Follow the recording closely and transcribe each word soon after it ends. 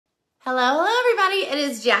Hello everybody. It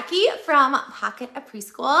is Jackie from Pocket a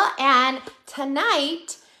Preschool, and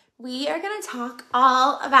tonight we are going to talk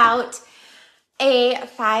all about a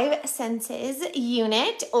 5 senses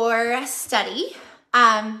unit or study,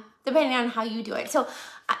 depending on how you do it. So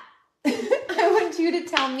I want you to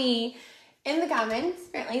tell me in the comments.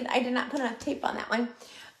 Apparently I did not put enough tape on that one.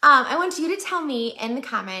 I want you to tell me in the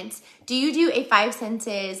comments, do you do a 5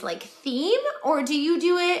 senses like theme, or do you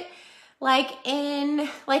do it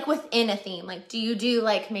within a theme? Like, do you do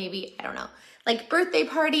maybe, I don't know, like birthday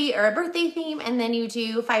party or a birthday theme, and then you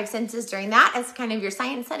do 5 senses during that as kind of your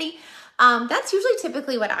science study? That's usually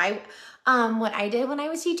typically what I did when I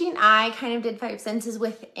was teaching. I kind of did 5 senses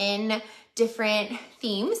within different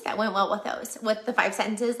themes that went well with the 5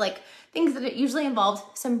 senses, like things that it usually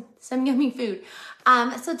involved some yummy food.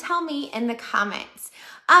 So tell me in the comments.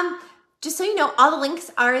 Just so you know, all the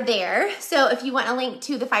links are there. So if you want a link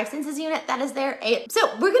to the 5 senses unit, that is there.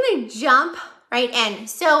 So we're gonna jump right in.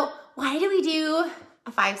 So why do we do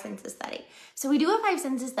a 5 senses study? So we do a 5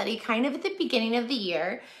 senses study kind of at the beginning of the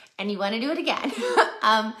year, and you wanna do it again,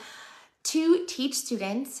 to teach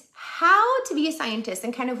students how to be a scientist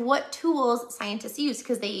and kind of what tools scientists use,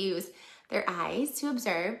 because they use their eyes to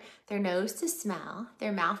observe, their nose to smell,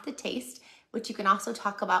 their mouth to taste, which you can also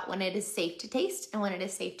talk about when it is safe to taste and when it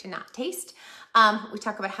is safe to not taste. We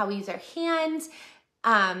talk about how we use our hands.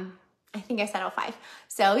 I think I said all 5.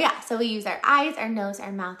 So yeah, so we use our eyes, our nose,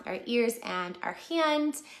 our mouth, our ears, and our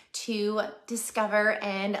hands to discover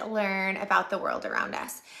and learn about the world around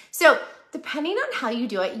us. So depending on how you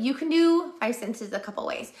do it, you can do 5 senses a couple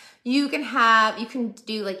ways. You can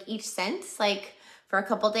do like each sense like for a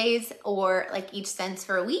couple days, or like each sense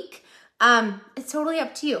for a week. It's totally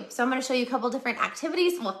up to you. So I'm going to show you a couple different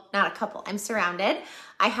activities. Well, not a couple, I'm surrounded.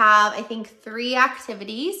 I have, I think, 3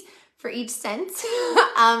 activities for each sense.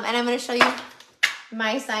 And I'm going to show you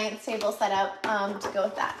my science table set up to go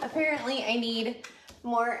with that. Apparently I need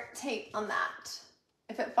more tape on that.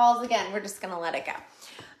 If it falls again, we're just going to let it go.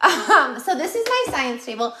 So this is my science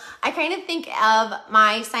table. I kind of think of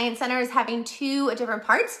my science center as having 2 different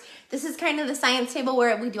parts. This is kind of the science table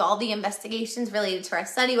where we do all the investigations related to our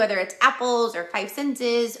study, whether it's apples or 5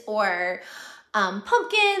 senses or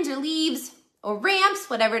pumpkins or leaves or ramps,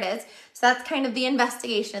 whatever it is. So that's kind of the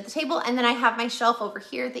investigation at the table. And then I have my shelf over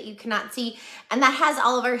here that you cannot see, and that has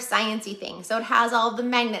all of our sciencey things. So it has all of the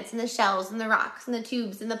magnets and the shells and the rocks and the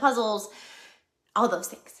tubes and the puzzles, all those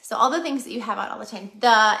things. So all the things that you have out all the time.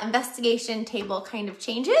 The investigation table kind of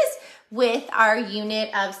changes with our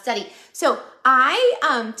unit of study. So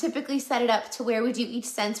I typically set it up to where we do each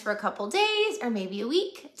sense for a couple days or maybe a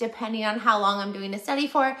week, depending on how long I'm doing a study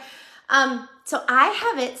for. So I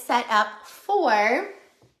have it set up for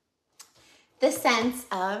the sense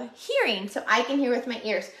of hearing. So I can hear with my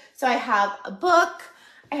ears. So I have a book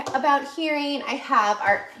about hearing. I have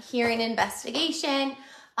our hearing investigation.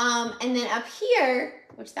 And then up here,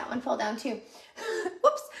 which that one fell down too.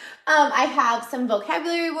 Whoops. I have some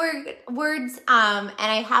vocabulary words, and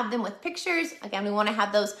I have them with pictures. Again, we want to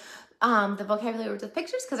have those, the vocabulary words with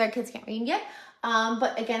pictures because our kids can't read yet.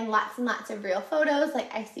 But again, lots and lots of real photos.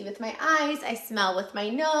 Like I see with my eyes, I smell with my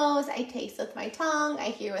nose, I taste with my tongue, I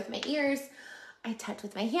hear with my ears, I touch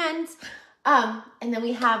with my hands. And then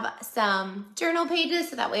we have some journal pages,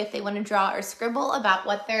 so that way if they want to draw or scribble about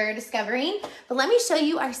what they're discovering. But let me show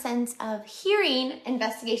you our sense of hearing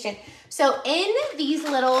investigation. So in these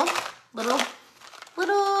little, they're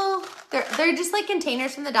just like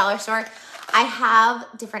containers from the dollar store. I have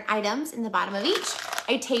different items in the bottom of each.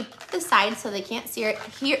 I tape the sides so they can't see it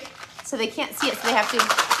here, so they can't see it, so they have to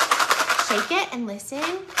shake it and listen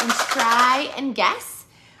and try and guess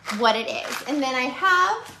what it is. And then I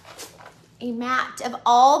have a map of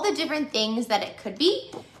all the different things that it could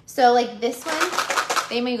be. So like this one,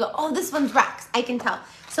 they may go, oh, this one's rocks. I can tell.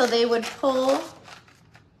 So they would pull,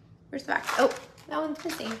 where's the rock? Oh, that one's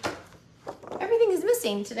missing. Everything is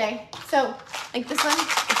missing today. So like this one,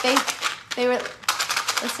 if they were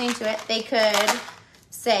listening to it, they could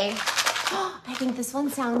say, oh, I think this one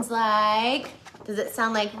sounds like, does it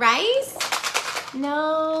sound like rice?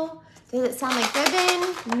 No. Does it sound like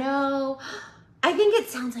ribbon? No. I think it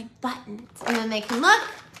sounds like buttons. And then they can look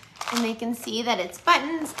and they can see that it's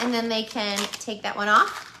buttons, and then they can take that one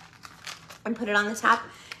off and put it on the top,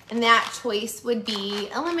 and that choice would be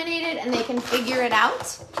eliminated, and they can figure it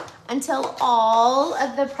out until all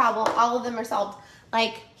of them are solved.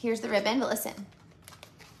 Like here's the ribbon, but listen.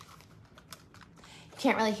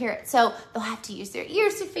 Can't really hear it. So they'll have to use their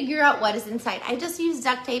ears to figure out what is inside. I just use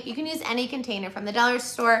duct tape. You can use any container from the dollar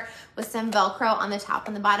store with some Velcro on the top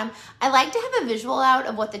and the bottom. I like to have a visual out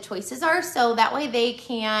of what the choices are, so that way they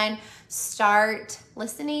can start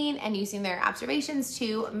listening and using their observations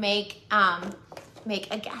to make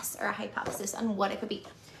a guess or a hypothesis on what it could be.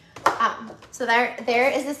 So there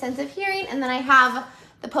is the sense of hearing, and then I have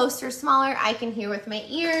the poster smaller. I can hear with my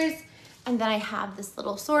ears, and then I have this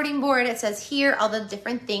little sorting board. It says here all the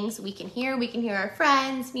different things we can hear. We can hear our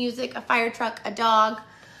friends, music, a fire truck, a dog,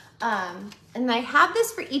 and I have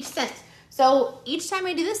this for each sense. So each time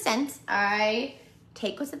I do the sense, I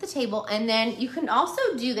take what's at the table, and then you can also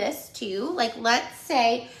do this too. Like, let's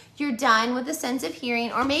say you're done with the sense of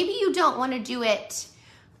hearing, or maybe you don't want to do it.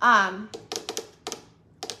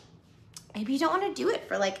 Maybe you don't want to do it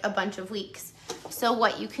for like a bunch of weeks. So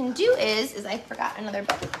what you can do is I forgot another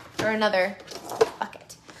bucket or another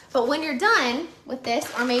bucket. But when you're done with this,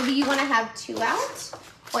 or maybe you want to have 2 out,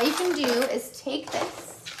 what you can do is take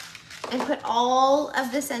this and put all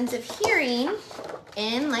of the sense of hearing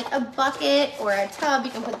in like a bucket or a tub.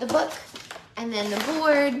 You can put the book and then the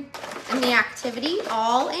board and the activity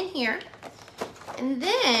all in here. And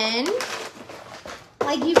then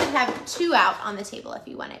like you could have 2 out on the table if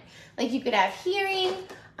you wanted. Like you could have hearing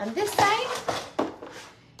on this side,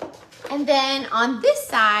 and then on this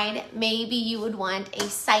side, maybe you would want a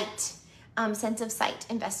sight, sense of sight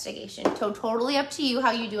investigation. So totally up to you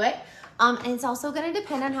how you do it. And it's also gonna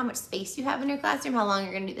depend on how much space you have in your classroom, how long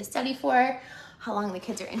you're gonna do the study for, how long the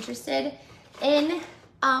kids are interested in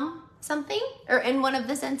something or in one of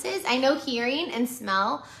the senses. I know hearing and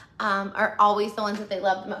smell are always the ones that they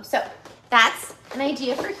love the most. So that's an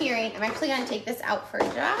idea for hearing. I'm actually gonna take this out for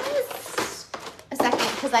just a second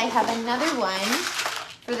because I have another one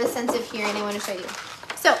for the sense of hearing I wanna show you.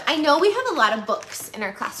 So I know we have a lot of books in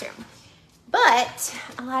our classroom, but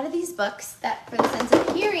a lot of these books that for the sense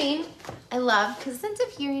of hearing, I love, because the sense of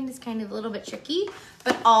hearing is kind of a little bit tricky,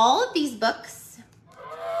 but all of these books,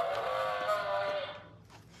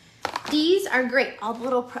 these are great. All the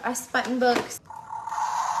little press button books.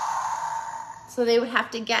 So they would have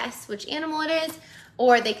to guess which animal it is,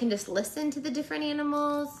 or they can just listen to the different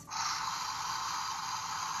animals.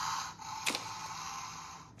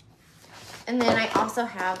 And then I also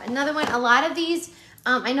have another one. A lot of these,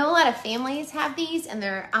 I know a lot of families have these in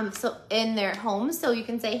their in their homes. So you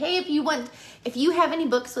can say, hey, if you have any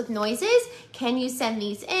books with noises, can you send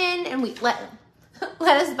these in, and we let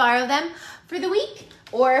us borrow them for the week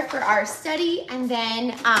or for our study. And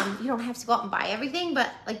then you don't have to go out and buy everything, but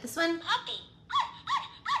like this one.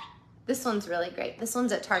 This one's really great. This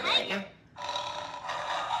one's at Target right now.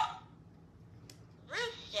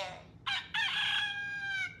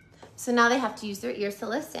 So now they have to use their ears to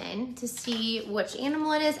listen to see which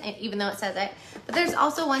animal it is, even though it says it. But there's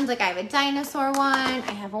also ones like I have a dinosaur one.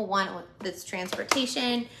 I have a one that's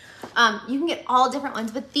transportation. You can get all different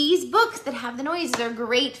ones, but these books that have the noises are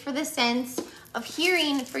great for the sense of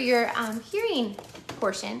hearing, for your hearing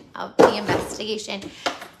portion of the investigation,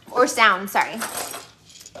 or sound, sorry.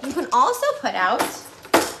 You can also put out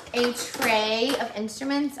a tray of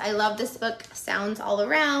instruments. I love this book, Sounds All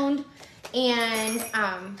Around. And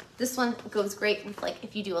this one goes great with, like,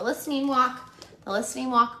 if you do a listening walk. The listening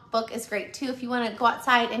walk book is great too if you want to go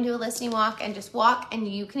outside and do a listening walk and just walk, and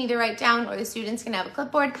you can either write down, or the students can have a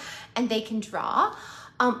clipboard and they can draw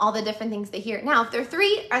all the different things they hear. Now, if they're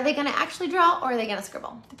 3, are they going to actually draw, or are they going to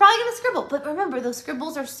scribble? They're probably going to scribble, but remember, those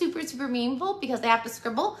scribbles are super, super meaningful because they have to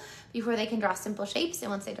scribble before they can draw simple shapes.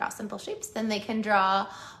 And once they draw simple shapes, then they can draw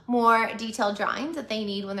more detailed drawings that they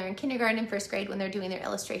need when they're in kindergarten and 1st grade when they're doing their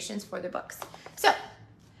illustrations for their books. So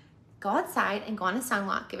go outside and go on a sound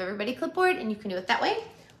walk. Give everybody a clipboard, and you can do it that way.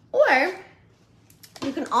 Or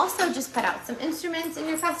you can also just put out some instruments in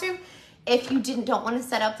your classroom. If you don't want to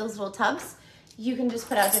set up those little tubs, you can just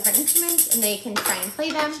put out different instruments and they can try and play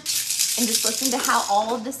them and just listen to how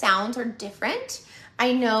all of the sounds are different.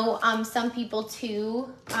 I know some people too,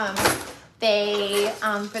 they,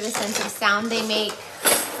 for the sense of sound, they make,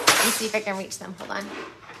 let me see if I can reach them, hold on.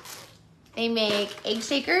 They make egg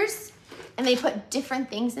shakers and they put different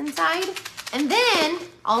things inside. And then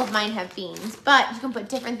all of mine have beans, but you can put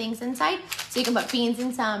different things inside. So you can put beans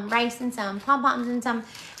in some, rice in some, pom-poms in some,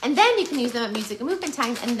 and then you can use them at music and movement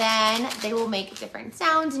time, and then they will make different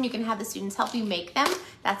sounds, and you can have the students help you make them.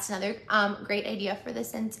 That's another great idea for the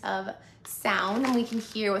sense of sound, and we can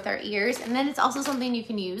hear with our ears. And then it's also something you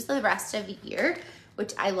can use the rest of the year,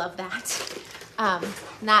 which I love that.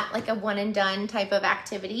 Not like a one and done type of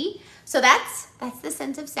activity. So that's the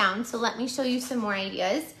sense of sound. So let me show you some more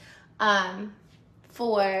ideas.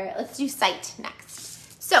 Let's do sight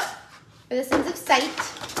next. So for the sense of sight,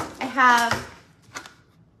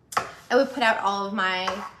 I would put out all my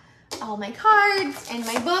cards and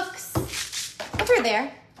my books over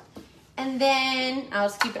there. And then I'll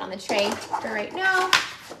just keep it on the tray for right now.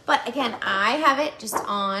 But again, I have it just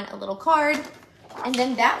on a little card. And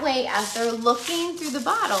then that way, as they're looking through the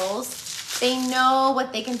bottles, they know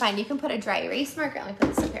what they can find. You can put a dry erase marker. Let me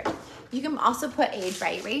put this up here. You can also put a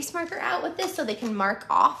dry erase marker out with this so they can mark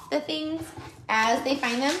off the things as they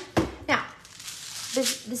find them. Now,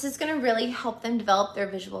 this is gonna really help them develop their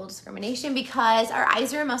visual discrimination because our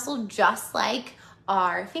eyes are a muscle just like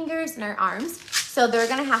our fingers and our arms. So they're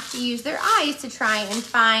gonna have to use their eyes to try and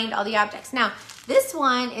find all the objects. Now, this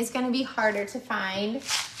one is gonna be harder to find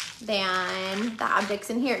than the objects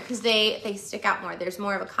in here because they stick out more. There's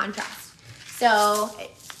more of a contrast. So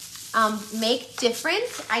make different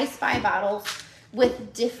I Spy bottles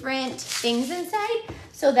with different things inside.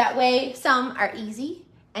 So that way some are easy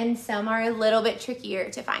and some are a little bit trickier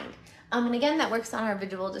to find. And again, that works on our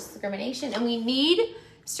visual discrimination. And we need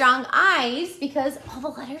strong eyes because all the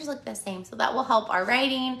letters look the same. So that will help our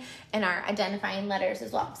writing and our identifying letters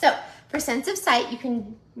as well. So for sense of sight, you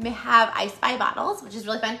can have I Spy bottles, which is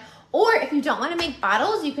really fun. Or if you don't want to make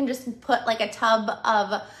bottles, you can just put like a tub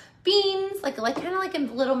of beans, like kind of like a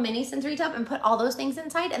little mini sensory tub, and put all those things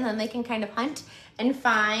inside, and then they can kind of hunt and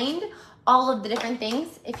find all of the different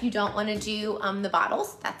things. If you don't want to do the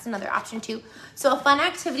bottles, that's another option too. So a fun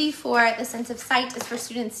activity for the sense of sight is for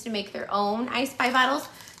students to make their own I Spy bottles.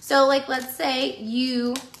 So like, let's say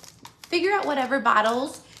you figure out whatever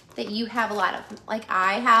bottles that you have a lot of. Like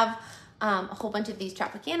I have a whole bunch of these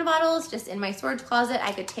Tropicana bottles just in my storage closet.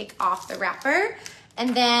 I could take off the wrapper.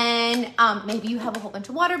 And then maybe you have a whole bunch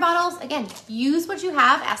of water bottles. Again, use what you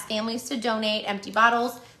have. Ask families to donate empty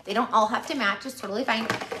bottles. They don't all have to match. It's totally fine.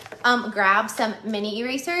 Grab some mini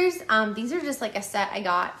erasers. These are just like a set I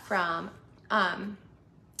got from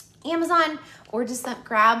Amazon, or just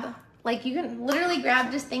grab, like you can literally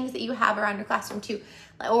grab just things that you have around your classroom too.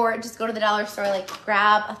 Or just go to the dollar store, like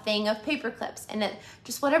grab a thing of paper clips and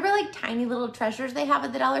just whatever like tiny little treasures they have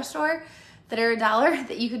at the dollar store that are $1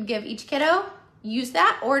 that you could give each kiddo. Use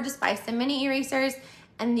that, or just buy some mini erasers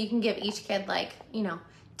and you can give each kid like,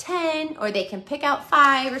 10, or they can pick out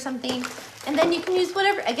 5 or something. And then you can use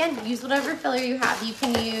whatever, again, use whatever filler you have. You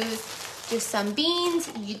can use just some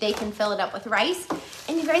beans. They can fill it up with rice.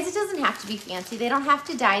 And you guys, it doesn't have to be fancy. They don't have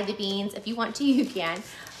to dye the beans. If you want to, you can.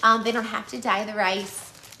 They don't have to dye the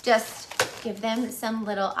rice. Just give them some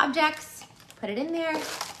little objects, put it in there,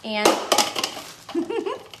 and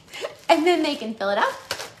and then they can fill it up.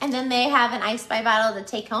 And then they have an I Spy bottle to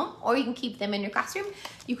take home, or you can keep them in your classroom.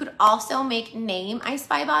 You could also make name I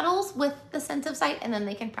Spy bottles with the sense of sight, and then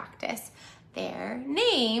they can practice their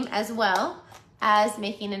name as well as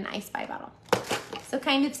making an I Spy bottle. So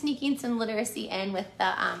kind of sneaking some literacy in with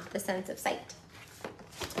the sense of sight.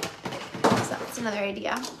 So that's another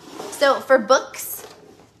idea. So for books,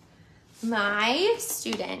 my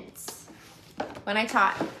students, when I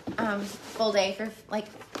taught full day for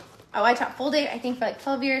I taught full day, I think, for like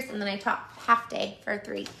 12 years, and then I taught half day for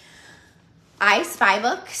 3. I Spy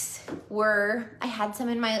books I had some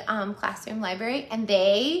in my classroom library, and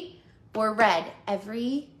they were read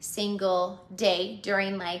every single day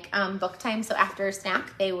during book time. So after a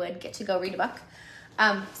snack, they would get to go read a book.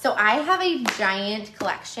 So I have a giant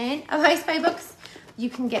collection of I Spy books. You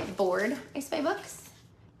can get board I Spy books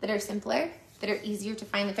that are simpler, that are easier to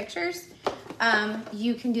find the pictures.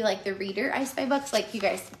 You can do the reader I Spy books. You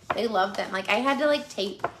guys, they love them. I had to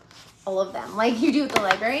tape all of them like you do at the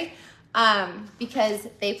library because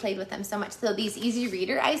they played with them so much. So these easy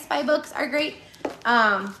reader I Spy books are great.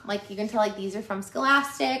 You can tell these are from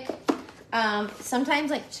Scholastic.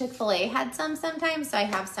 Sometimes Chick-fil-A had some sometimes, so I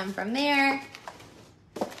have some from there.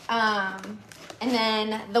 And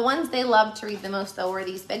then the ones they loved to read the most though were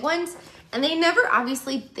these big ones. And they never,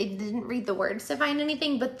 obviously, they didn't read the words to find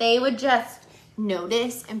anything, but they would just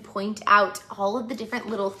notice and point out all of the different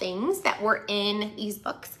little things that were in these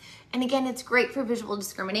books. And again, it's great for visual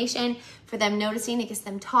discrimination, for them noticing, it gets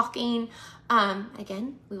them talking.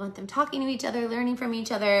 Again, we want them talking to each other, learning from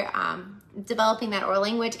each other, developing that oral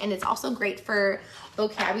language. And it's also great for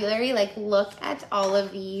vocabulary. Look at all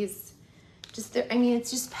of these. It's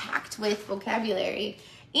just packed with vocabulary.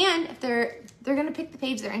 And if they're going to pick the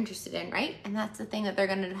page they're interested in, right? And that's the thing that they're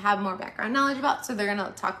going to have more background knowledge about. So they're going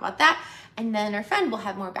to talk about that. And then our friend will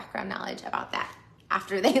have more background knowledge about that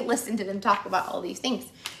after they listen to them talk about all these things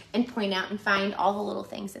and point out and find all the little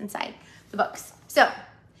things inside the books. So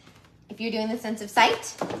if you're doing the sense of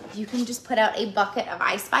sight, you can just put out a bucket of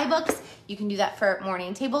I Spy books. You can do that for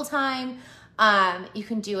morning table time. You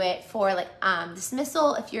can do it for like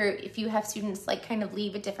dismissal if you have students like kind of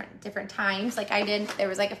leave at different times, like I did. There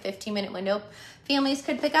was like a 15-minute window families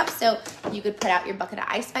could pick up, so you could put out your bucket of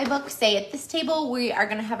I Spy books. Say at this table we are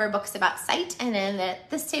going to have our books about sight, and then at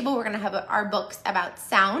this table we're going to have our books about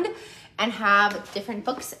sound, and have different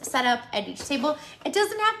books set up at each table. It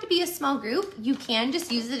doesn't have to be a small group. You can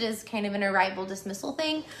just use it as kind of an arrival dismissal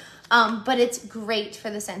thing, but it's great for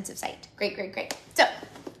the sense of sight. Great. So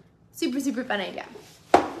super fun idea.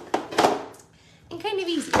 And kind of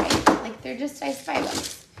easy, right? Like they're just I Spy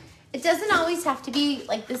books. It doesn't always have to be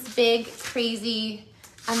like this big, crazy,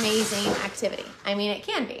 amazing activity. I mean, it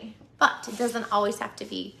can be, but it doesn't always have to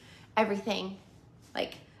be everything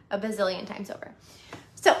like a bazillion times over.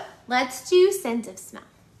 So let's do sense of smell.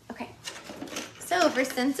 Okay, so for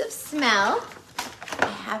sense of smell, I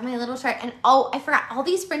have my little chart, and oh, I forgot, all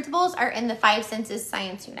these printables are in the 5 Senses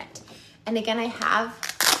Science Unit. And again, I have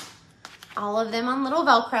all of them on little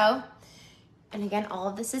Velcro. And again, all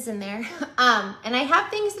of this is in there. And I have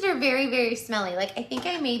things that are very smelly. Like I think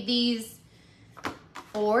I made these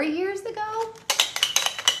 4 years ago.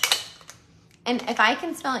 And if I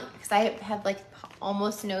can smell it, because I have like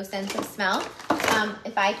almost no sense of smell,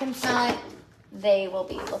 if I can smell it, they will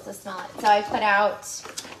be able to smell it. So I put out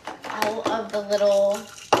all of the little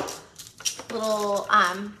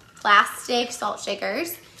plastic salt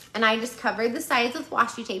shakers, and I just covered the sides with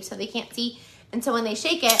washi tape so they can't see. And so when they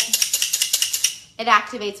shake it, it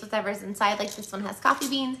activates whatever's inside. Like this one has coffee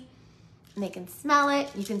beans, and they can smell it.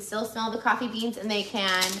 You can still smell the coffee beans, and they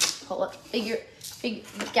can pull up,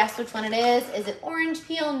 guess which one it is. Is it orange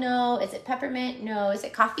peel? No. Is it peppermint? No. Is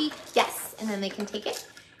it coffee? Yes. And then they can take it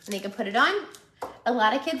and they can put it on. A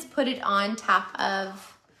lot of kids put it on top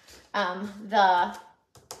of the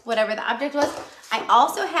whatever the object was. I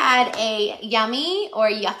also had a yummy or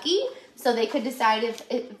yucky, so they could decide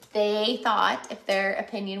if they thought, if their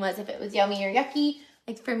opinion was if it was yummy or yucky.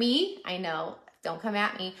 Like for me, I know, don't come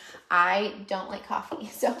at me, I don't like coffee.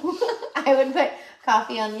 So I would put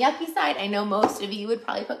coffee on the yucky side. I know most of you would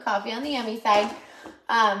probably put coffee on the yummy side.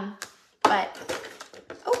 But,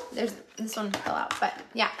 oh, there's, this one fell out. But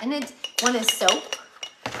yeah, and one is soap.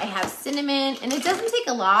 I have cinnamon, and it doesn't take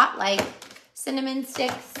a lot, like cinnamon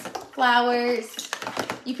sticks, flowers.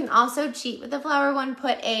 You can also cheat with the flower one,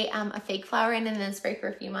 put a fake flower in and then spray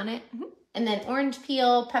perfume on it. And then orange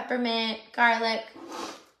peel, peppermint, garlic.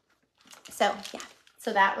 So yeah,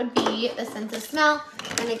 so that would be the sense of smell.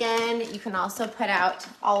 And again, you can also put out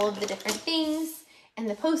all of the different things and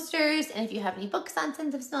the posters. And if you have any books on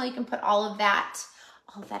sense of smell, you can put all of that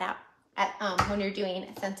out at, when you're doing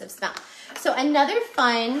a sense of smell. So another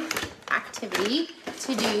fun activity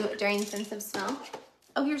to do during sense of smell.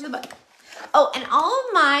 Oh, here's the book. Oh, and all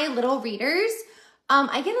of my little readers,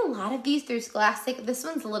 I get a lot of these through Scholastic. This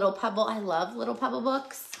one's Little Pebble. I love Little Pebble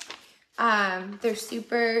books. They're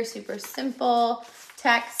super simple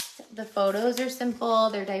text. The photos are simple.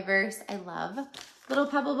 They're diverse. I love Little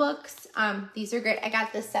Pebble books. These are great. I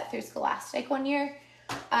got this set through Scholastic one year.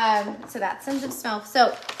 So that's sense of smell.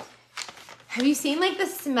 So have you seen like the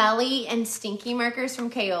smelly and stinky markers from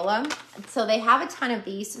Crayola? So they have a ton of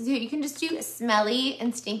these. So you can just do smelly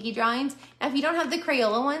and stinky drawings. Now, if you don't have the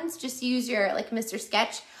Crayola ones, just use your like Mr.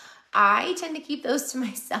 Sketch. I tend to keep those to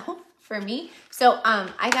myself for me. So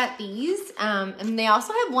I got these, and they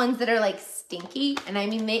also have ones that are like stinky, and I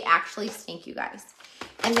mean they actually stink, you guys.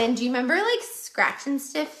 And then do you remember like scratch and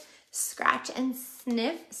sniff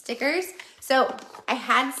stickers? So I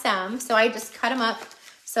had some, so I just cut them up.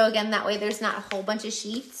 So again, that way there's not a whole bunch of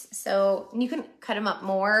sheets. So you can cut them up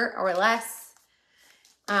more or less.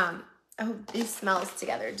 Oh, these smells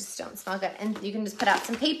together just don't smell good. And you can just put out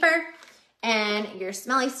some paper and your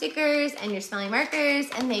smelly stickers and your smelly markers,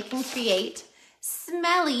 and they can create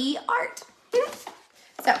smelly art.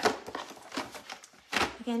 So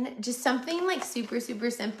again, just something like super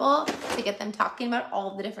simple to get them talking about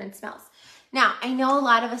all the different smells. Now, I know a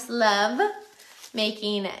lot of us love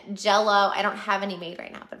making Jell-O. I don't have any made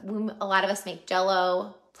right now, but a lot of us make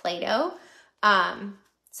Jell-O Play-Doh.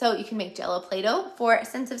 So you can make Jell-O Play-Doh for a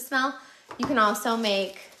sense of smell. You can also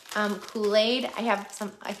make Kool-Aid. I have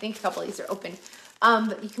some, I think a couple of these are open.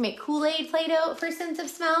 But you can make Kool-Aid Play-Doh for sense of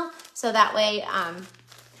smell. So that way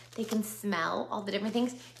they can smell all the different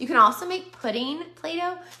things. You can also make pudding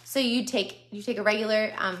Play-Doh. So you take a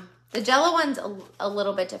regular, the Jell-O one's a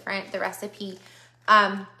little bit different, the recipe.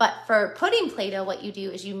 But for pudding Play-Doh, what you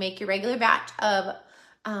do is you make your regular batch of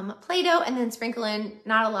Play-Doh and then sprinkle in,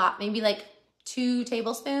 not a lot, maybe like 2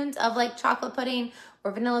 tablespoons of like chocolate pudding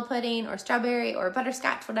or vanilla pudding or strawberry or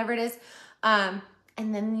butterscotch, whatever it is. And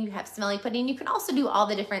And then you have smelly pudding. You can also do all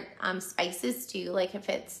the different spices too. Like if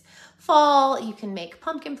it's fall, you can make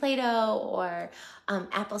pumpkin Play-Doh or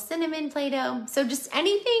apple cinnamon Play-Doh. So just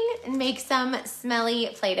anything, and make some smelly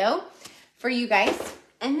Play-Doh for you guys.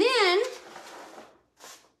 And then,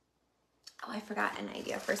 oh, I forgot an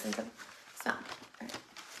idea for sense of smell.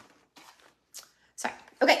 Sorry.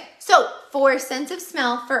 Okay, so for sense of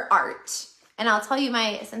smell for art, and I'll tell you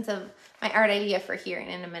my art idea for hearing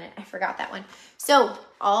in a minute. I forgot that one. So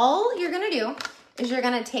all you're gonna do is you're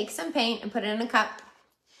gonna take some paint and put it in a cup,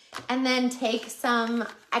 and then take some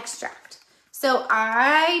extract. So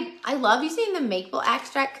I love using the maple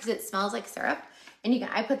extract because it smells like syrup. And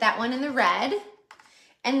I put that one in the red.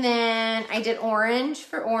 And then I did orange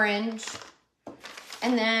for orange.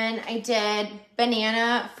 And then I did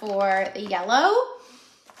banana for the yellow.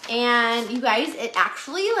 And you guys, it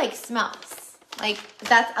actually like smells. Like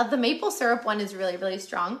the maple syrup one is really, really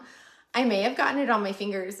strong. I may have gotten it on my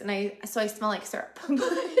fingers so I smell like syrup.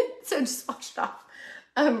 So just wash it off.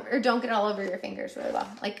 Or don't get it all over your fingers really well.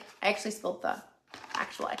 Like I actually spilled the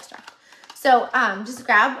actual extract. So just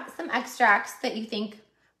grab some extracts that you think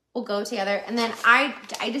will go together. And then I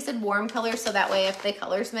just did warm colors so that way if the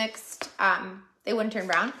colors mixed, they wouldn't turn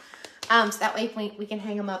brown. So that way we can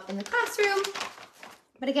hang them up in the classroom.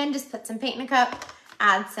 But again, just put some paint in a cup,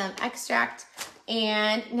 add some extract,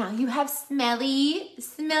 and now you have smelly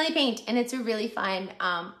paint. And it's a really fun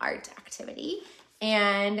art activity.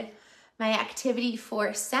 And my activity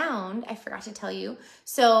for sound, I forgot to tell you.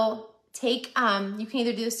 So you can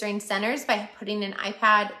either do this during centers by putting an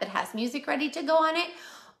iPad that has music ready to go on it,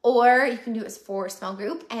 or you can do it for a small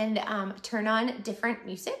group and turn on different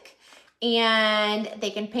music and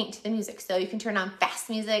they can paint to the music. So you can turn on fast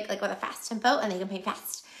music, like with a fast tempo, and they can paint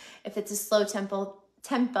fast. If it's a slow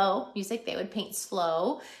tempo music, they would paint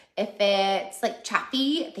slow. If it's like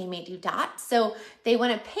choppy, they may do dots. So they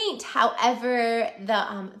want to paint however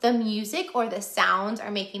the music or the sounds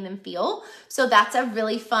are making them feel. So that's a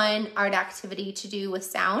really fun art activity to do with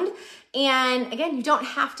sound. And again, you don't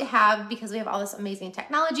have to have, because we have all this amazing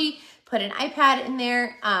technology, put an iPad in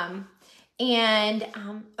there. And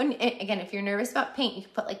again, if you're nervous about paint, you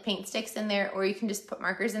can put like paint sticks in there, or you can just put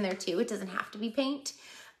markers in there too. It doesn't have to be paint.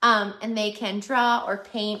 And they can draw or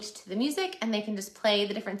paint to the music, and they can just play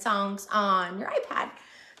the different songs on your iPad.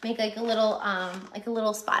 Make like a little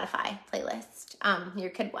Spotify playlist, your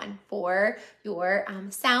kid one, for your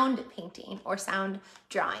sound painting or sound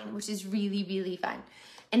drawing, which is really, really fun.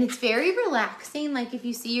 And it's very relaxing. Like if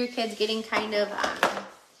you see your kids getting kind of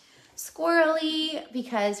squirrely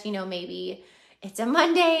because, you know, maybe it's a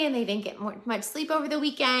Monday and they didn't get much sleep over the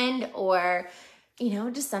weekend, or you know,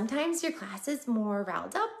 just sometimes your class is more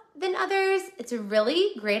riled up than others. It's a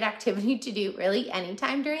really great activity to do really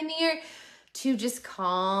anytime during the year to just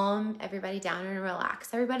calm everybody down and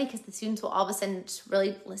relax everybody, because the students will all of a sudden just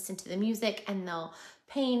really listen to the music and they'll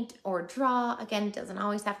paint or draw. Again, it doesn't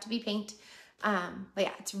always have to be paint. But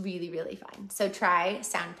yeah, it's really, really fun. So try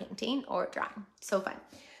sound painting or drawing. So fun.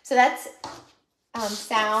 So that's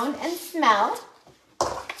sound and smell.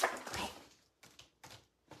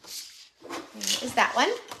 Is that one.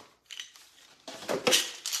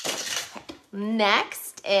 Okay.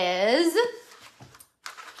 Next is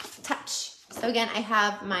touch. So again, I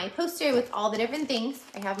have my poster with all the different things.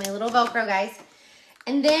 I have my little Velcro guys.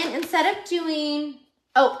 And then instead of doing,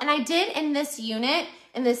 and I did in this unit,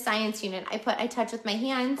 in this science unit, I touch with my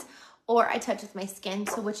hands or I touch with my skin.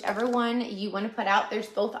 So whichever one you want to put out, there's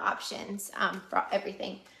both options for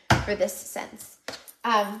everything for this sense.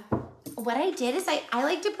 What I did is I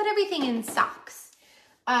like to put everything in socks.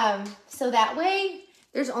 So that way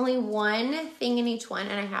there's only one thing in each one,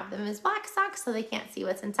 and I have them as black socks so they can't see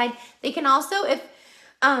what's inside. They can also, if,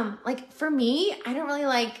 like for me, I don't really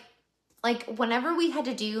like whenever we had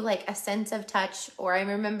to do like a sense of touch, or I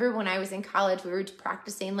remember when I was in college, we were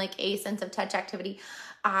practicing like a sense of touch activity.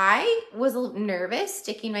 I was a little nervous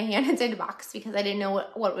sticking my hand inside a box because I didn't know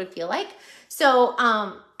what it would feel like. So,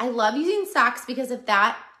 I love using socks because if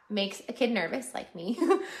that makes a kid nervous like me,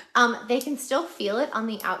 they can still feel it on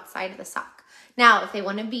the outside of the sock. Now, if they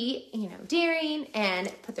want to be, you know, daring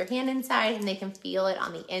and put their hand inside and they can feel it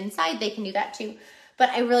on the inside, they can do that too. But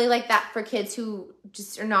I really like that for kids who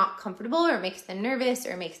just are not comfortable, or it makes them nervous,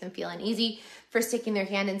 or it makes them feel uneasy for sticking their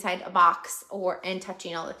hand inside a box and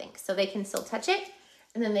touching all the things. So they can still touch it,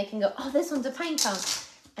 and then they can go, oh, this one's a pine cone.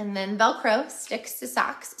 And then Velcro sticks to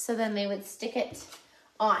socks, so then they would stick it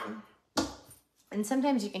on. And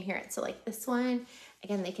sometimes you can hear it. So like this one,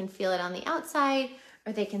 again, they can feel it on the outside,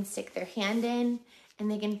 or they can stick their hand in and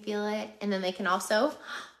they can feel it. And then they can also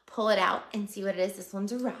pull it out and see what it is. This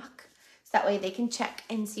one's a rock. that way they can check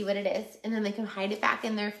and see what it is, and then they can hide it back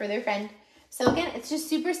in there for their friend. So again, it's just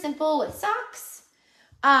super simple with socks.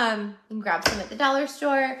 You can grab some at the dollar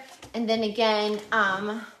store. And then again,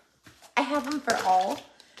 I have them for all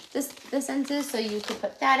the senses. So you could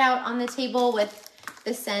put that out on the table with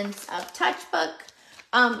the Sense of Touch book.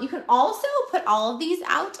 You can also put all of these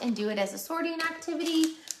out and do it as a sorting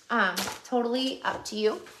activity. Totally up to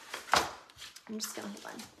you. I'm just gonna hold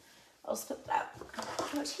on. I'll just put that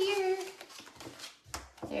out here.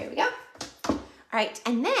 There we go. All right,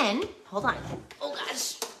 and then, hold on. Oh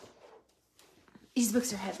gosh. These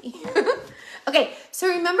books are heavy. Okay, so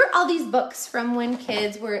remember all these books from when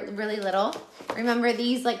kids were really little? Remember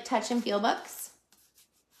these like touch and feel books?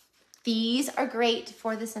 These are great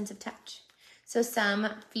for the sense of touch. So some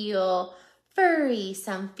feel furry,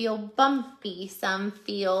 some feel bumpy, some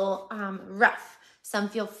feel rough, some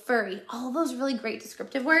feel furry. All those really great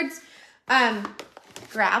descriptive words.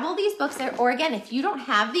 Grab all these books there, or again, if you don't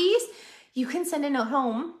have these, you can send a note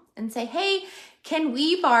home and say, hey, can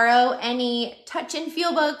we borrow any touch and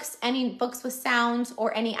feel books, any books with sounds,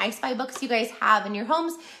 or any I Spy books you guys have in your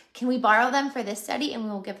homes? Can we borrow them for this study and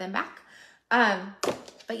we'll give them back?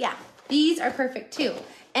 But yeah, these are perfect too.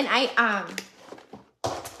 And I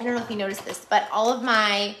don't know if you noticed this, but all of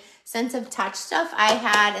my sense of touch stuff I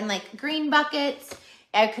had in like green buckets.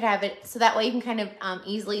 I could have it so that way you can kind of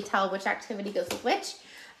easily tell which activity goes with which.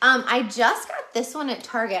 I just got this one at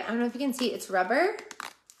Target. I don't know if you can see, it's rubber.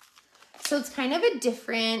 So it's kind of a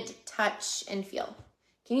different touch and feel.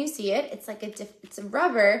 Can you see it? It's like it's a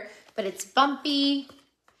rubber, but it's bumpy.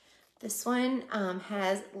 This one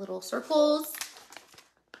has little circles.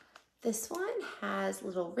 This one has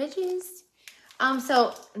little ridges. And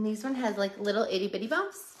this one has like little itty bitty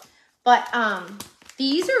bumps. But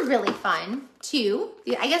these are really fun too.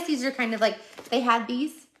 I guess these are kind of like, they had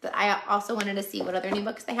these, but I also wanted to see what other new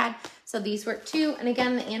books they had. So these work too. And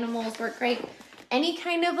again, the animals work great. Any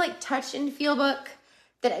kind of like touch and feel book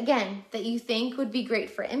that, again, that you think would be great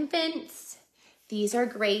for infants. These are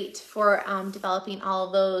great for developing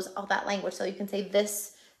all that language. So you can say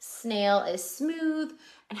this snail is smooth.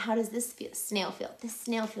 And how does this snail feel? This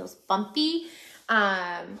snail feels bumpy.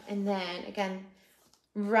 And then again,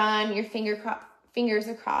 run your fingers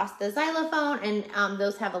across the xylophone, and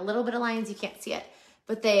those have a little bit of lines. You can't see it,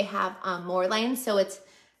 but they have more lines. So it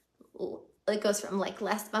goes from like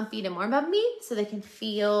less bumpy to more bumpy, so they can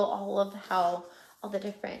feel all the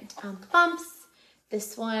different bumps.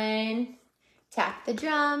 This one, tap the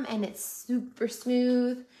drum, and it's super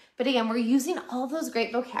smooth. But again, we're using all those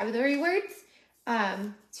great vocabulary words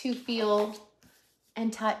to feel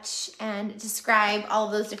and touch and describe all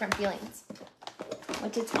of those different feelings,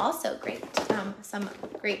 which is also great. Some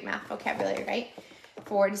great math vocabulary, right?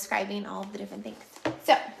 For describing all of the different things.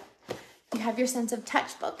 So you have your sense of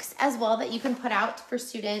touch books as well that you can put out for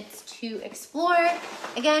students to explore.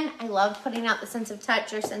 Again, I love putting out the sense of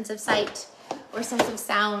touch or sense of sight or sense of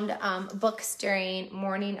sound books during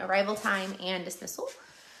morning arrival time and dismissal.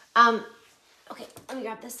 Okay, let me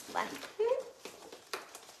grab this one.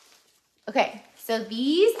 Okay, so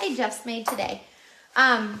these I just made today.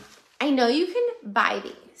 I know you can buy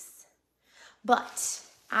these, but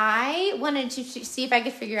I wanted to see if I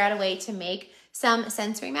could figure out a way to make some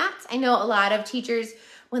sensory mats. I know a lot of teachers,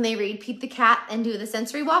 when they read Pete the Cat and do the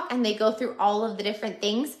sensory walk, and they go through all of the different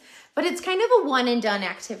things, but it's kind of a one and done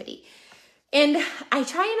activity. And I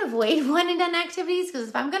try and avoid one and done activities because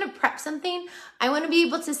if I'm gonna prep something, I wanna be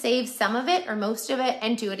able to save some of it or most of it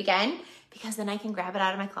and do it again, because then I can grab it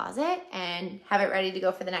out of my closet and have it ready to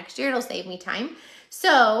go for the next year. It'll save me time.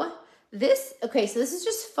 So this is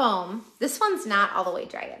just foam. This one's not all the way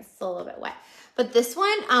dry yet. It's still a little bit wet. But this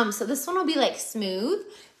one, so this one will be like smooth.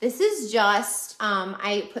 This is just,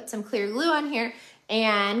 I put some clear glue on here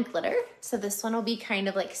and glitter. So this one will be kind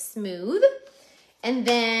of like smooth. And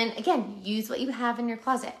then again, use what you have in your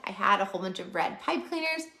closet. I had a whole bunch of red pipe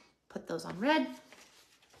cleaners, put those on red.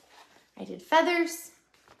 I did feathers.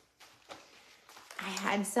 I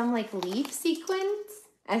had some like leaf sequins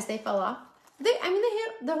as they fell off.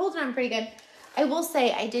 They're holding on pretty good. I will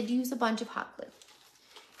say I did use a bunch of hot glue.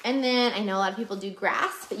 And then I know a lot of people do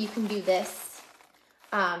grass, but you can do this,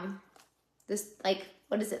 like,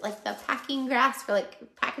 what is it? Like the packing grass for like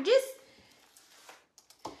packages.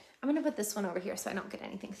 I'm gonna put this one over here so I don't get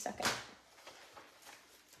anything stuck in it.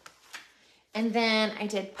 And then I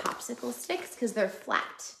did popsicle sticks because they're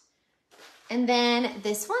flat. And then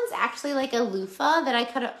this one's actually like a loofah that I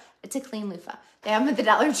cut up. It's a clean loofah. They have them at the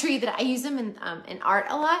Dollar Tree that I use them in art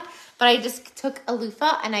a lot. But I just took a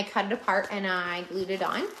loofah and I cut it apart and I glued it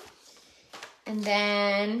on. And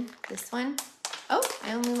then this one, oh,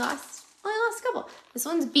 I only lost a couple. This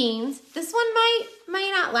one's beans. This one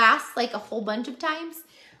might not last like a whole bunch of times,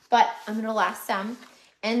 but I'm gonna last some.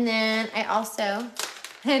 And then I also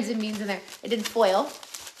had some beans in there. I did foil.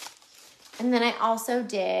 And then I also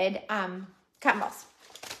did cotton balls.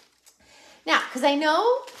 Now, because I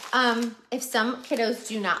know if some kiddos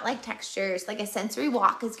do not like textures, like a sensory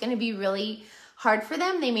walk is gonna be really hard for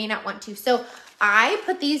them. They may not want to. So I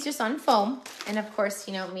put these just on foam. And of course,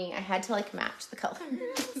 you know me, I had to like match the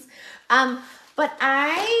colors. But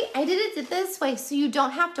I did it this way so you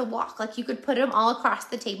don't have to walk. Like you could put them all across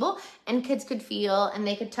the table and kids could feel and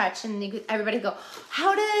they could touch and everybody could go,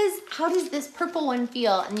 how does this purple one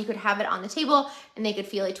feel? And you could have it on the table and they could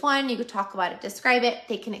feel each one. You could talk about it, describe it.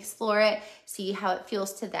 They can explore it, see how it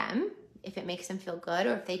feels to them, if it makes them feel good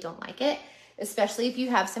or if they don't like it. Especially if you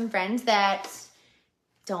have some friends that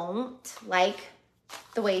don't like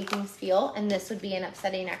the way things feel, and this would be an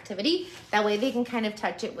upsetting activity. That way they can kind of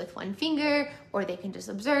touch it with one finger, or they can just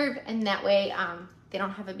observe, and that way they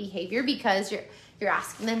don't have a behavior because you're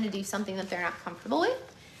asking them to do something that they're not comfortable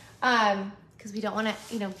with. Because we don't want to,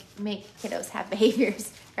 you know, make kiddos have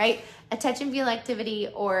behaviors, right? A touch and feel activity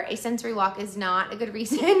or a sensory walk is not a good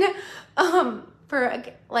reason for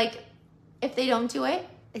like if they don't do it,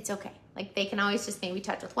 it's okay. Like they can always just maybe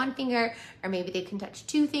touch with one finger, or maybe they can touch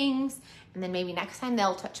two things, and then maybe next time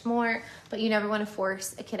they'll touch more. But you never want to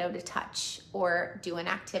force a kiddo to touch or do an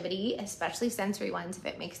activity, especially sensory ones, if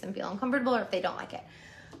it makes them feel uncomfortable or if they don't like it.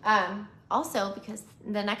 Also, because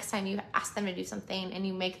the next time you ask them to do something and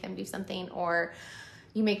you make them do something or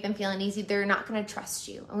you make them feel uneasy, they're not going to trust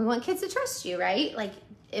you. And we want kids to trust you, right? Like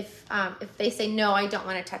if they say, no, I don't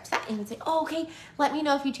want to touch that, and you say, oh, okay, let me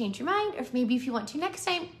know if you change your mind, or if maybe if you want to next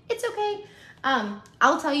time, it's okay.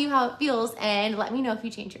 I'll tell you how it feels and let me know if you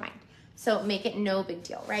change your mind. So make it no big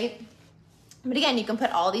deal, right? But again, you can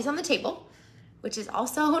put all these on the table, which is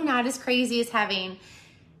also not as crazy as having,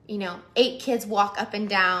 you know, 8 kids walk up and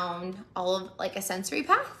down all of like a sensory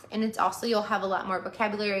path. And it's also, you'll have a lot more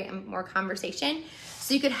vocabulary and more conversation.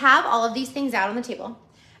 So you could have all of these things out on the table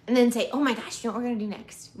and then say, oh my gosh, you know what we're gonna do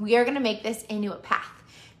next? We are gonna make this into a path,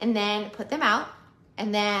 and then put them out.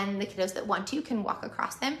 And then the kiddos that want to can walk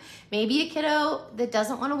across them. Maybe a kiddo that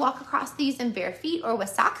doesn't want to walk across these in bare feet or with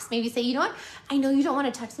socks, maybe say, you know what? I know you don't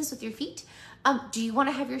want to touch this with your feet. Do you want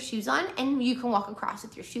to have your shoes on? And you can walk across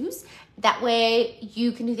with your shoes. That way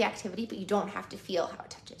you can do the activity, but you don't have to feel how it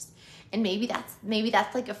touches. And maybe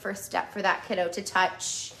that's like a first step for that kiddo to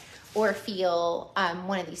touch or feel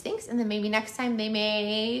one of these things. And then maybe next time they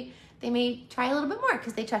may try a little bit more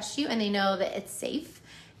because they trust you and they know that it's safe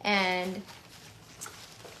and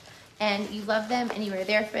you love them and you are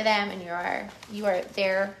there for them and you are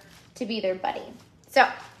there to be their buddy. So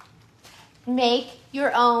make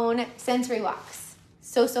your own sensory walks.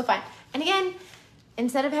 So fun. And again,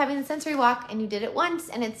 instead of having a sensory walk and you did it once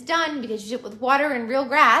and it's done because you did it with water and real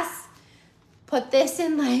grass, put this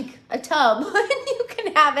in like a tub and you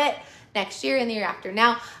can have it next year and the year after.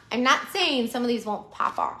 Now, I'm not saying some of these won't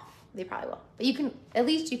pop off. They probably will. But you can, at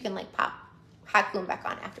least you can like pop hot glue them back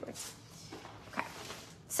on afterwards. Okay.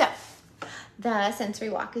 So the sensory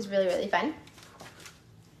walk is really, really fun.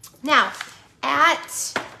 Now,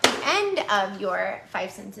 at the end of your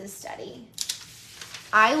 5 senses study,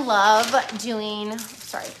 I love doing,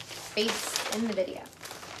 sorry, face in the video.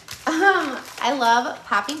 I love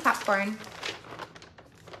popping popcorn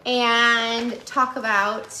and talk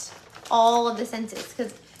about all of the senses,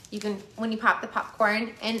 because you can, when you pop the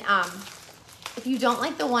popcorn, and if you don't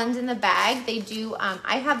like the ones in the bag, they do,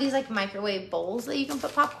 I have these like microwave bowls that you can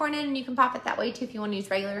put popcorn in, and you can pop it that way too if you want to use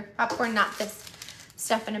regular popcorn, not this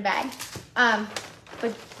stuff in a bag.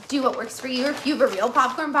 But do what works for you. If you have a real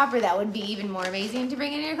popcorn popper, that would be even more amazing to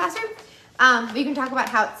bring in your classroom. But you can talk about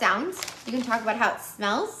how it sounds. You can talk about how it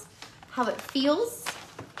smells, how it feels,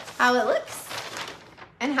 how it looks,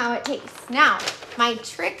 and how it tastes. Now, my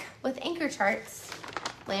trick with anchor charts,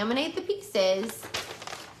 laminate the pieces,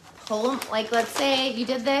 pull them, like let's say you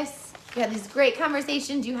did this, you had these great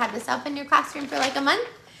conversations, you had this up in your classroom for like a month,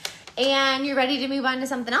 and you're ready to move on to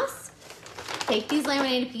something else. Take these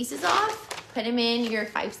laminated pieces off, put them in your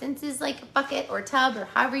 5 senses like bucket or tub or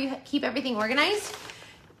however you keep everything organized,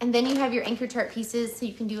 and then you have your anchor chart pieces so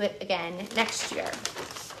you can do it again next year.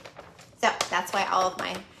 So that's why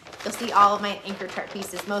you'll see all of my anchor chart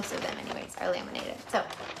pieces, most of them anyways, are laminated. So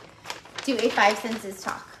do a 5 senses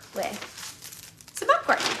talk with some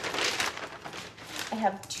popcorn. I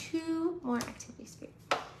have 2 more activities for you.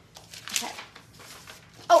 Okay.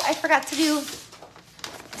 Oh, I forgot to do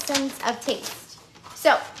sense of taste.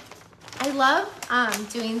 So I love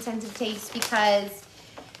doing sense of taste because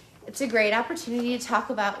it's a great opportunity to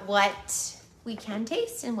talk about what we can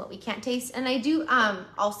taste and what we can't taste. And I do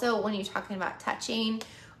also, when you're talking about touching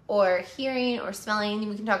or hearing or smelling,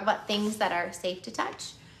 we can talk about things that are safe to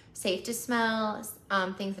touch, safe to smell,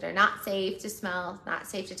 things that are not safe to smell, not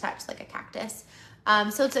safe to touch, like a cactus.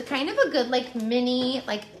 So it's a kind of a good like mini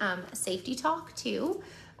like safety talk too.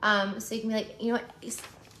 So you can be like, you know what,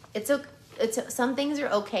 it's some things are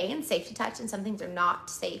okay and safe to touch, and some things are not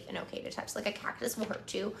safe and okay to touch. Like a cactus will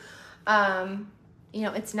hurt you. You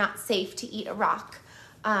know, it's not safe to eat a rock.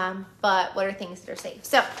 But what are things that are safe?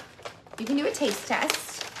 So you can do a taste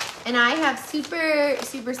test, and I have super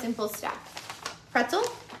simple stuff: pretzel,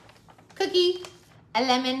 cookie, a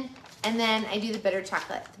lemon, and then I do the bitter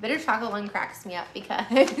chocolate. The bitter chocolate one cracks me up because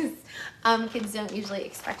kids don't usually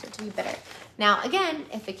expect it to be bitter. Now, again,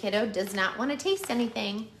 if a kiddo does not want to taste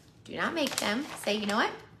anything, do not make them. Say, you know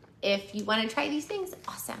what? If you want to try these things,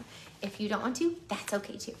 awesome. If you don't want to, that's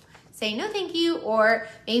okay too. Say no thank you, or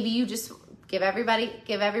maybe you just give everybody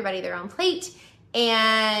their own plate,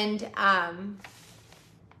 and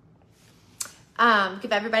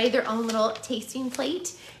give everybody their own little tasting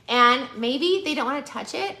plate. And maybe they don't want to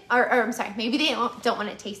touch it, or I'm sorry, maybe they don't want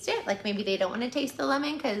to taste it. Like maybe they don't want to taste the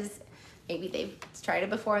lemon because maybe they've tried it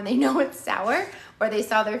before and they know it's sour, or they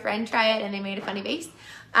saw their friend try it and they made a funny face.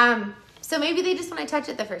 So maybe they just want to touch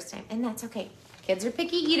it the first time, and that's okay. Kids are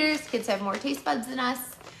picky eaters. Kids have more taste buds than us.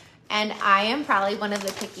 And I am probably one of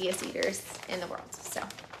the pickiest eaters in the world. So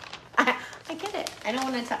I get it. I don't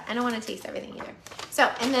want to taste everything either. So,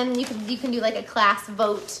 and then you can do like a class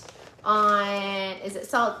vote on, is it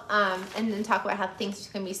salt? And then talk about how things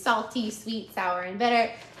can be salty, sweet, sour, and bitter.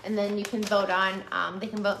 And then you can vote on, they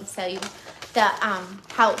can vote and tell you the,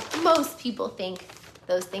 how most people think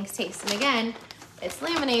those things taste. And again, it's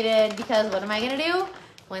laminated because what am I gonna do?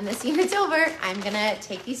 When this unit's over, I'm gonna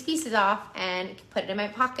take these pieces off and put it in my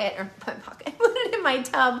pocket, or put it in my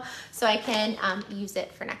tub so I can use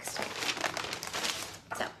it for next time.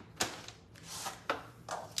 So,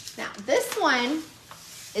 now this one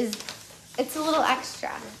it's a little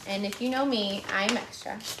extra. And if you know me, I'm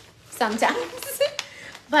extra sometimes.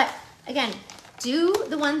 But again, do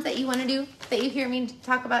the ones that you wanna do, that you hear me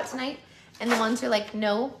talk about tonight. And the ones you're like,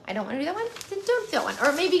 no, I don't want to do that one, then don't do that one.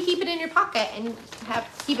 Or maybe keep it in your pocket and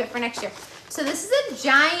keep it for next year. So this is a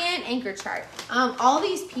giant anchor chart. All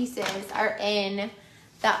these pieces are in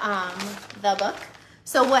the book.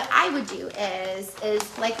 So what I would do is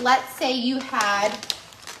like, let's say you had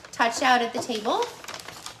touched out at the table.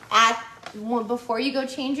 Before you go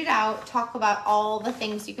change it out, talk about all the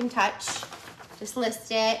things you can touch. Just list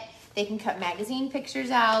it. They can cut magazine pictures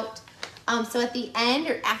out. So at the end,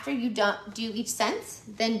 or after you do each sense,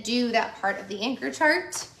 then do that part of the anchor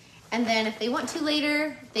chart. And then if they want to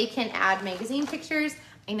later, they can add magazine pictures.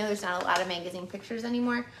 I know there's not a lot of magazine pictures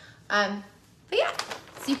anymore. But yeah,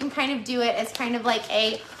 so you can kind of do it as kind of like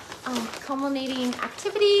a culminating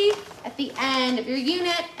activity at the end of your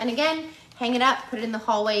unit. And again, hang it up, put it in the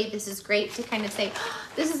hallway. This is great to kind of say, oh,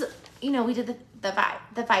 this is, you know, we did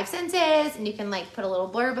the five senses, and you can like put a little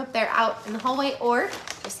blurb up there out in the hallway, or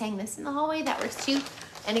just hang this in the hallway, that works too.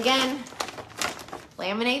 And again,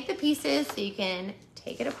 laminate the pieces so you can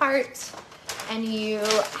take it apart and you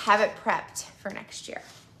have it prepped for next year.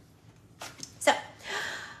 So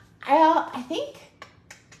I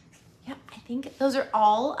think those are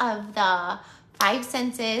all of the 5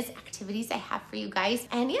 senses activities I have for you guys.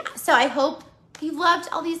 And yeah, so I hope you loved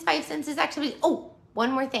all these 5 senses activities. Oh,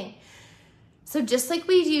 one more thing. So just like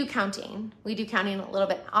we do counting a little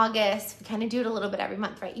bit in August, we kind of do it a little bit every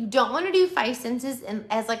month, right? You don't want to do 5 senses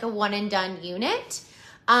as like a one and done unit.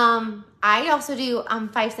 I also do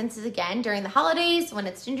 5 senses again during the holidays when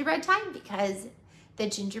it's gingerbread time, because the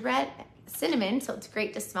gingerbread, cinnamon, so it's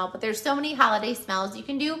great to smell, but there's so many holiday smells you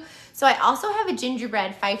can do. So I also have a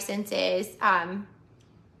gingerbread 5 senses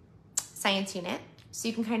science unit. So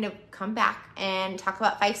you can kind of come back and talk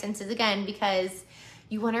about 5 senses again, because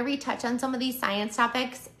you want to retouch on some of these science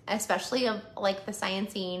topics, especially of like the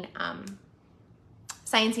sciencing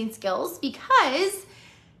skills, because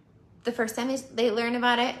the first time they learn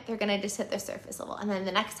about it, they're going to just hit the surface level. And then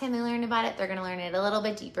the next time they learn about it, they're going to learn it a little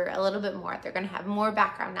bit deeper, a little bit more. They're going to have more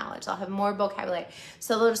background knowledge. They'll have more vocabulary.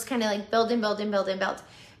 So they'll just kind of like build and build and build and build.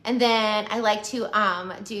 And then I like to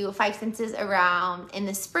do 5 senses around in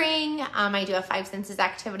the spring. I do a 5 senses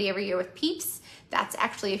activity every year with Peeps. That's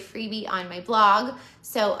actually a freebie on my blog.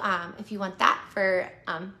 So if you want that for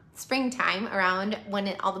springtime, around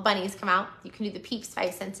when all the bunnies come out, you can do the Peeps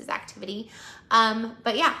 5 senses activity.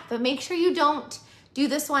 But make sure you don't do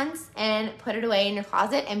this once and put it away in your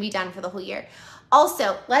closet and be done for the whole year.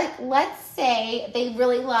 Also, let's say they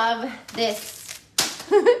really love this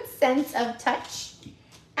sense of touch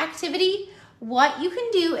activity. what you can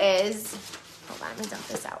do is, hold on, let me dump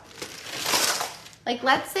this out. Like,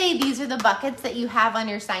 let's say these are the buckets that you have on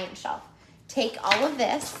your science shelf. Take all of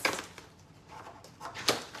this,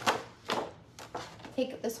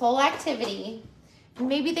 take this whole activity, and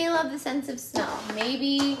maybe they love the sense of smell.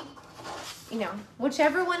 Maybe, you know,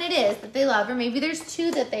 whichever one it is that they love, or maybe there's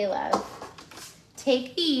two that they love.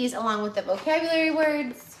 Take these along with the vocabulary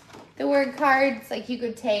words, the word cards. Like, you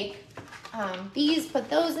could take these, put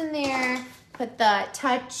those in there, put the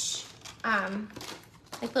touch,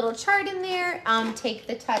 like little chart in there, take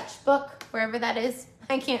the touch book, wherever that is.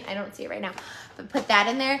 I don't see it right now, but put that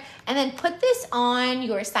in there, and then put this on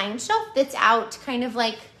your science shelf that's out kind of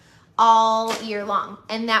like all year long.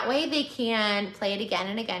 And that way they can play it again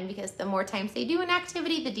and again, because the more times they do an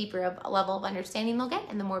activity, the deeper of a level of understanding they'll get,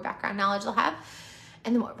 and the more background knowledge they'll have,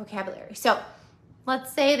 and the more vocabulary. So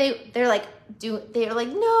let's say they're like, no,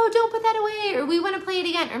 don't put that away, or we want to play it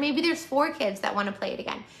again. Or maybe there's 4 kids that want to play it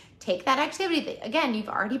again. Take that activity that, again, you've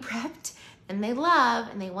already prepped and they love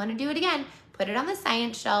and they want to do it again. Put it on the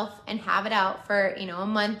science shelf and have it out for, you know, a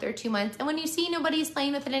month or 2 months. And when you see nobody's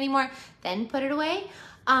playing with it anymore, then put it away.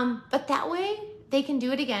 But that way they can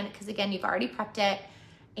do it again, because again, you've already prepped it.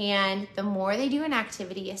 And the more they do an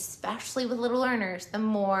activity, especially with little learners, the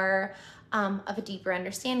more of a deeper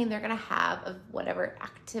understanding they're gonna have of whatever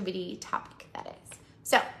activity topic that is.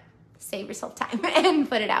 So save yourself time and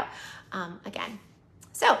put it out again.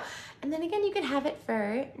 So, and then again, you can have it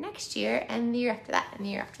for next year and the year after that and the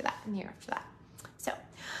year after that and the year after that. So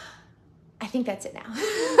I think that's it now.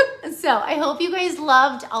 So I hope you guys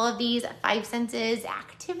loved all of these 5 senses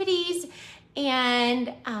activities.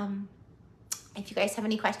 And if you guys have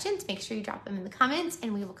any questions, make sure you drop them in the comments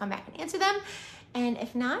and we will come back and answer them. And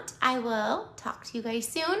if not, I will talk to you guys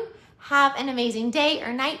soon. Have an amazing day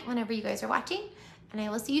or night whenever you guys are watching, and I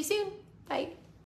will see you soon. Bye.